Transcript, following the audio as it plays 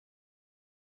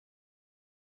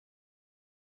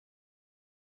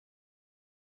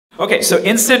Okay, so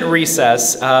instant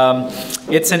recess,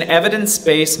 it's an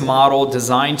evidence-based model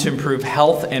designed to improve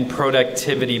health and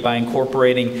productivity by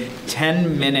incorporating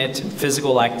 10-minute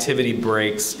physical activity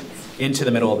breaks into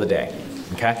the middle of the day,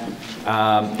 okay?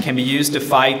 Can be used to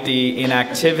fight the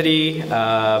inactivity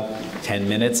 10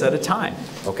 minutes at a time,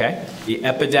 okay? The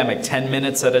epidemic, 10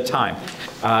 minutes at a time.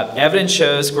 Evidence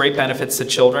shows great benefits to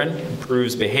children,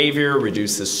 improves behavior,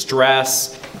 reduces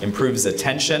stress, improves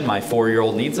attention. My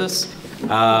 4-year-old needs this.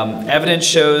 Evidence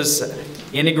shows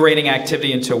integrating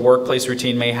activity into a workplace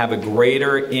routine may have a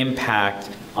greater impact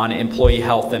on employee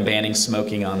health than banning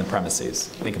smoking on the premises.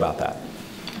 Think about that.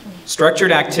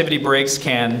 Structured activity breaks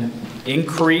can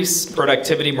increase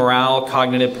productivity, morale,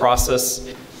 cognitive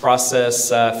process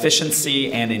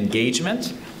efficiency, and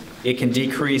engagement. It can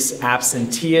decrease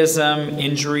absenteeism,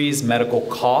 injuries, medical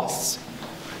costs.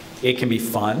 It can be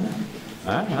fun.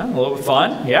 A little bit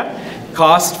fun, yeah.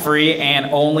 Cost-free and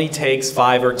only takes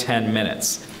 5 or 10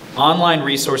 minutes. Online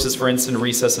resources for instant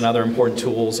recess and other important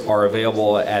tools are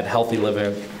available at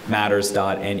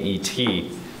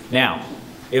healthylivingmatters.net. Now,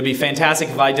 it would be fantastic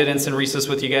if I did instant recess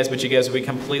with you guys, but you guys would be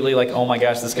completely like, oh my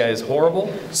gosh, this guy is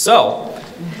horrible. So,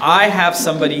 I have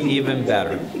somebody even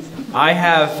better. I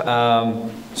have,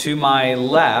 to my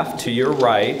left, to your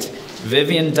right,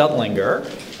 Vivian Duttlinger.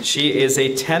 She is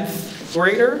a 10th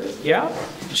grader, yeah?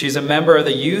 She's a member of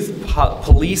the Youth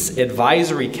Police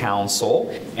Advisory Council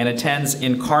and attends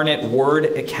Incarnate Word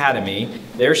Academy.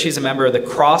 There she's a member of the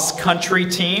cross-country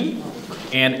team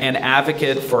and an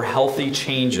advocate for healthy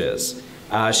changes.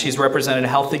 She's represented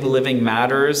Healthy Living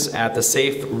Matters at the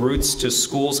Safe Routes to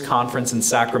Schools Conference in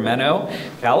Sacramento,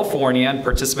 California, and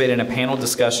participated in a panel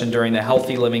discussion during the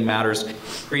Healthy Living Matters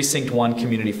Precinct 1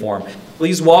 Community Forum.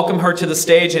 Please welcome her to the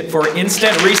stage for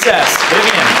Instant Recess.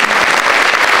 Vivian.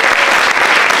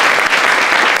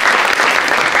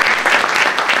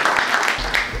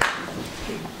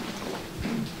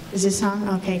 Is this on?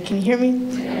 Okay, can you hear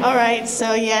me? All right,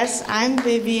 so yes, I'm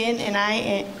Vivian, and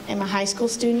I am a high school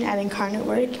student at Incarnate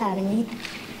Word Academy.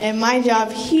 And my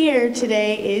job here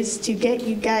today is to get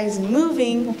you guys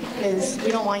moving, because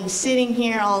we don't want you sitting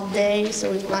here all day, so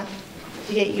we want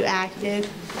to get you active.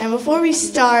 And before we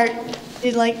start,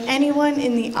 did anyone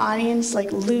in the audience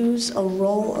lose a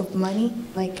roll of money?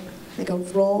 Like a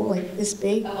roll this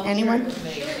big? Anyone?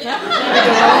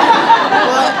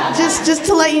 Well, just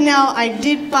to let you know, I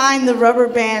did find the rubber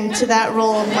band to that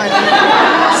roll of money.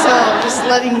 So just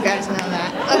letting you guys know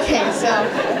that. Okay, so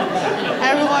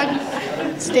everyone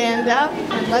stand up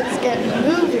and let's get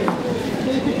moving.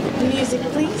 Music,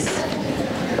 please.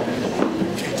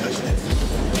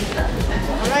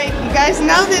 All right, you guys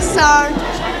know this song.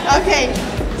 Okay.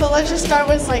 So let's just start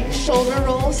with shoulder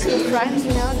rolls to the front,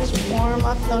 just warm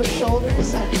up those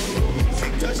shoulders up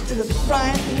to the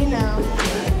front, And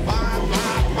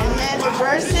then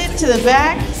reverse it to the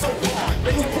back.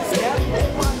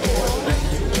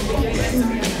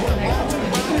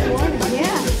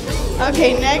 Yeah.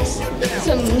 Okay, next,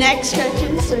 some neck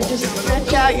stretches. So just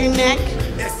stretch out your neck.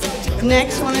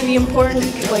 Neck's one of the important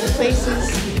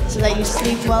places so that you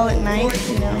sleep well at night,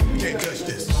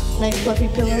 Nice fluffy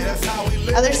pillow.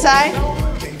 Other side.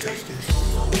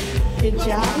 Good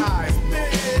job.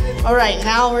 All right,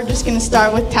 now we're just gonna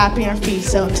start with tapping our feet.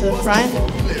 So to the front,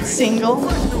 single,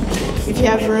 if you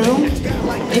have room.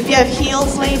 If you have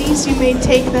heels, ladies, you may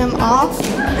take them off if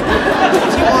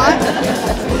you want.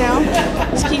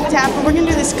 Just keep tapping. We're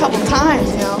gonna do this a couple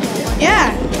times,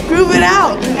 Yeah, groove it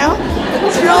out,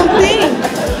 It's your own thing.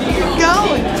 Keep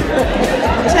going.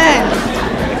 10,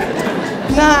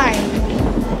 9,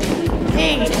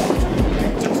 8,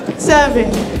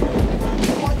 7,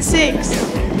 6,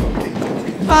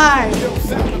 5,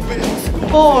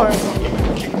 4,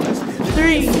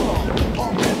 3,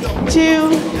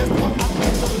 2,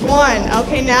 1.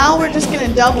 Okay, now we're just gonna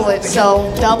double it.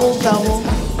 So double, double,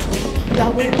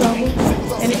 double, double.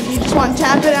 And if you just want to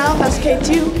tap it out, that's okay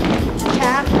too.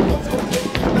 Tap.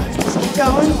 Just keep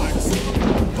going.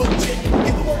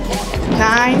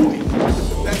 9,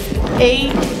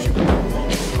 8,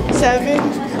 7.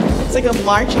 It's like a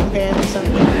marching band or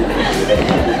something.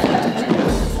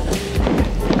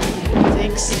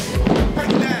 6,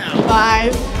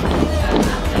 5,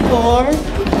 4,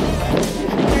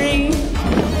 3,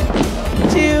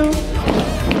 2,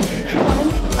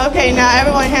 1. Okay, now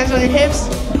everyone, hands on your hips.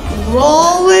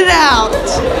 Roll it out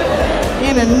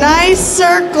in a nice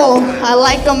circle. I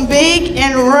like them big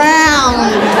and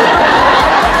round.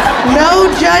 No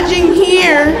judging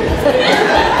here.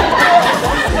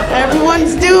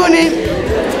 Everyone's doing it.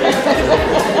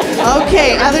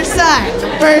 Okay, other side.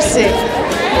 Reverse it.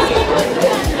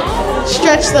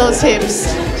 Stretch those hips.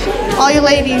 All you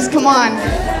ladies, come on.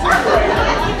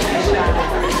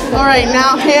 All right,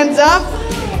 now hands up.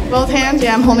 Both hands,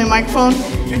 yeah, I'm holding a microphone.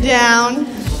 Down,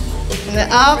 and then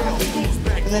up,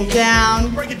 and then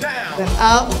down, then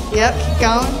up. Yep, keep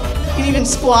going. You can even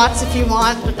squats if you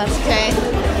want, but that's okay.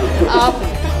 Up,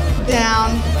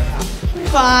 down.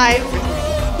 5,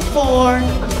 4,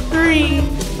 3,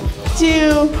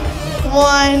 2,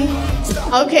 1.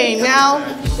 Okay, now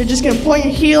you're just gonna point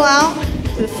your heel out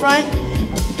to the front.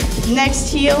 Next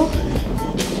heel.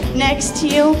 Next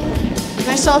heel. And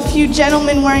I saw a few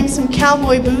gentlemen wearing some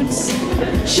cowboy boots.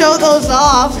 Show those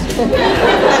off.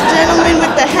 That gentleman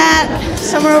with the hat,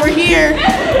 somewhere over here.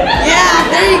 Yeah,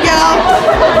 there you go.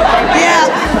 Yeah.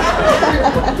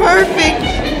 Perfect.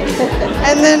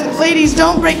 And then, ladies,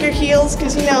 don't break your heels,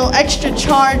 because, you know, extra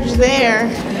charge there.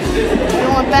 You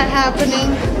don't want that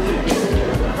happening.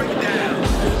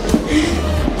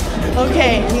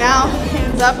 Okay, now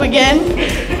hands up again.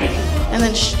 And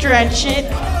then stretch it.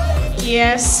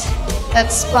 Yes,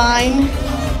 that spine.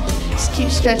 Just keep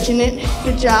stretching it.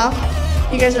 Good job.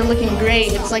 You guys are looking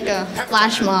great. It's like a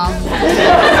flash mob.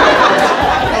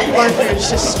 Workers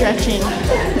just stretching.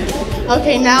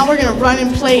 Okay, now we're gonna run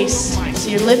in place. So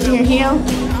you're lifting your heel.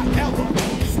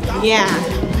 Yeah,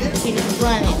 you're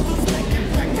running.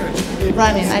 You're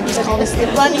running. I just call this the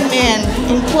running man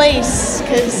in place,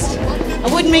 because I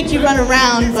wouldn't make you run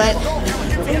around, but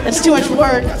that's too much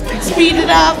work. Speed it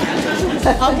up.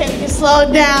 Okay, we can slow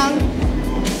it down.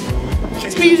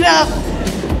 Speed it up.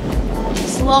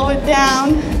 Slow it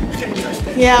down.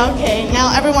 Yeah, okay.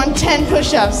 Now everyone 10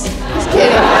 push-ups. Just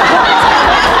kidding.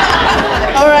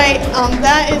 All right,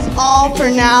 that is all for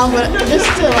now, but just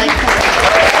to like...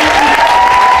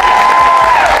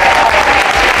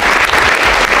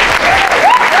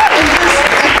 And just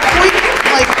a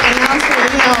quick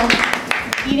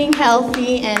announcement, eating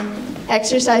healthy and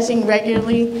exercising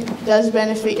regularly does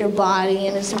benefit your body,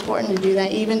 and it's important to do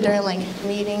that even during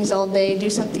meetings all day. Do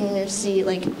something in your seat,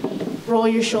 roll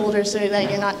your shoulders so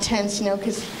that you're not tense,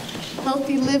 because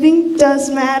healthy living does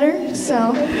matter.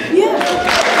 So,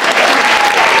 yeah.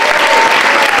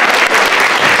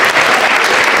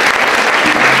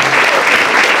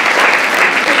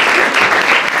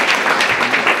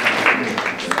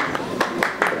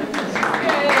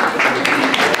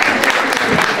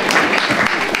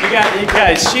 You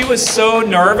guys, she was so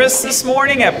nervous this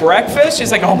morning at breakfast.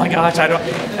 She's like, oh my gosh, I don't.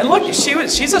 And look,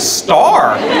 she's a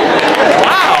star.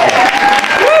 Wow.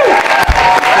 Woo.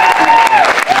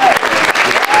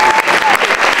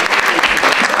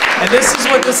 And this is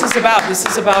what this is about. This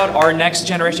is about our next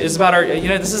generation. It's about our,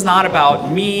 this is not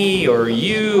about me or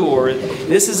you, or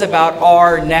this is about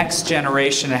our next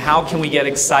generation, and how can we get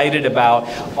excited about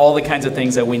all the kinds of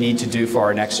things that we need to do for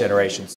our next generations.